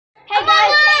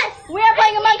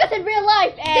us in real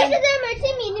life. And this is an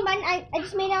emergency meeting button. I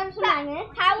just made out some magnets.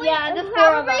 The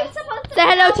 4 of us. Say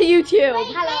hello to you too.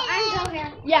 Hello, I'm Joe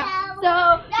here. Yeah. So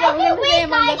yeah, we're gonna play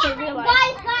Among Us in real life.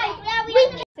 Guys, yeah, we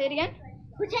Say it again.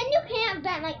 pretend you can't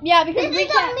vent. Like, Yeah, because this we is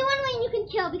the can't. only one way you can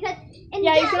kill because.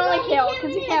 Yeah, you can only kill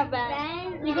because you can't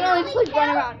vent. You can only just like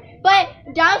run around. But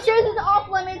downstairs is off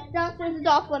limits. Downstairs is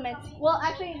off limits. Well,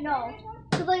 actually no.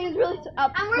 Because like it's really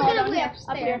up. And we're small gonna down play here, upstairs.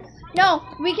 up here. No,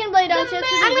 we can play downstairs.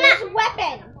 I'm gonna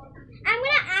weapon. I'm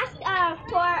gonna ask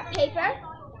for paper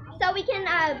so we can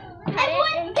cut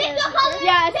it. Pick your color.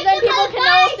 Yeah, so then people can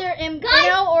know if they're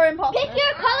Inno or imposter. Pick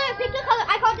your color. Pick your color.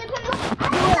 I called it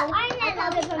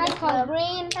blue. I called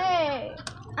green. Hey.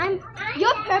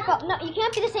 You're purple. No, you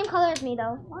can't be the same color as me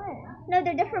though. What? No,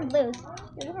 they're different blues.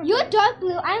 You're dark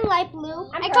blue. I'm light blue.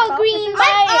 I call purple. green. This is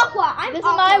my- I'm aqua. I'm This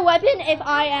aqua. is my weapon if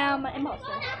I am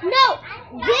imposter. No,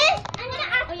 this. I'm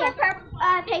gonna ask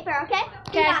for paper. Okay.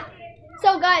 Okay.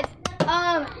 So guys,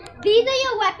 These are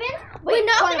your weapons. Wait, We're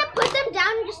not hold gonna put them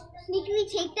down and just sneakily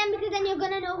take them because then you're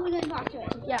gonna know who the imposter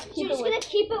is. yeah. So keep you're it just with- gonna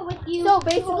keep it with you. So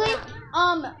basically,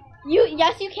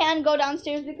 yes, you can go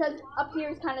downstairs because up here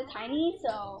is kind of tiny.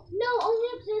 So, No, only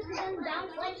upstairs and then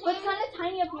downstairs. but it's kind of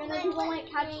tiny up here, and then people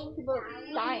might catch people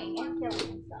dying and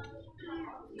killing and stuff.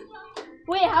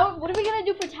 Wait, what are we gonna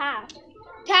do for tasks?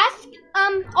 Task.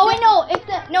 Oh wait,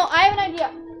 no. I have an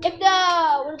idea. If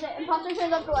the imposter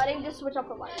turns off the lighting, just switch off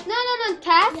the lighting. No.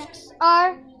 Tasks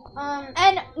are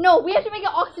And no, we have to make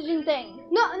an oxygen thing.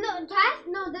 no. Task.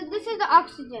 No. This is the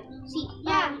oxygen. See.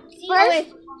 Yeah. First.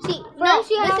 See. No, First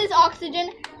you have. this is oxygen,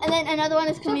 and then another one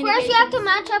is So communication. first you have to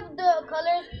match up the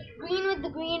colors. Green with the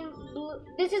green. Blue.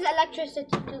 This is electricity.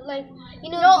 Like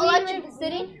No green with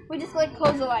electricity. We just like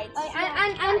close the lights.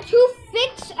 and to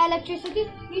fix electricity,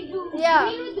 you do Yeah.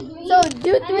 green with the green. So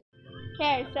do 3.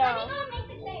 Okay, so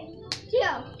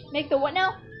Two make the what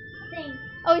now? thing.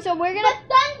 Oh, so we're gonna.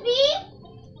 But Sun B,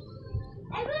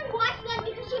 everyone watch that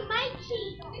because she might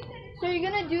cheat. So you're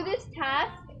gonna do this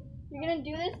task. You're gonna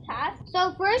do this task.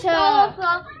 So first To- of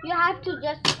all, you have to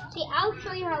just see. I'll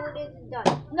show you how it is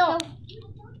done. No. So,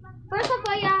 first of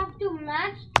all, you have to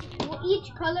match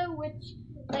each color with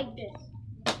like this,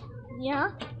 Yeah.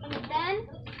 and then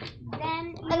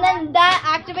And then that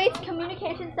activates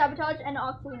communication, sabotage, and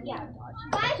oxygen sabotage.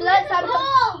 Guys, So that's where's the sabotage.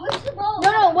 ball? Where's the ball?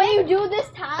 No. When you do this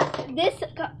task, this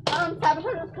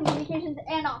sabotages communications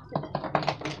and oxygen.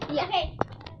 Yeah. Okay.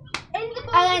 In the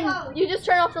ball. And then you just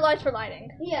turn off the lights for lighting.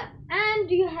 Yeah. And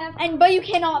you have. But you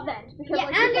cannot vent because Yeah.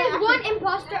 like, And you there's can't one actually-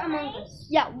 imposter among us.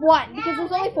 Yeah, one because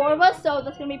there's only 4 of us, so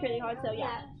that's gonna be pretty hard. So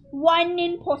yeah, one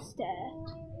imposter.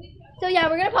 So yeah,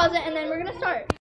 we're gonna pause it and then we're gonna start.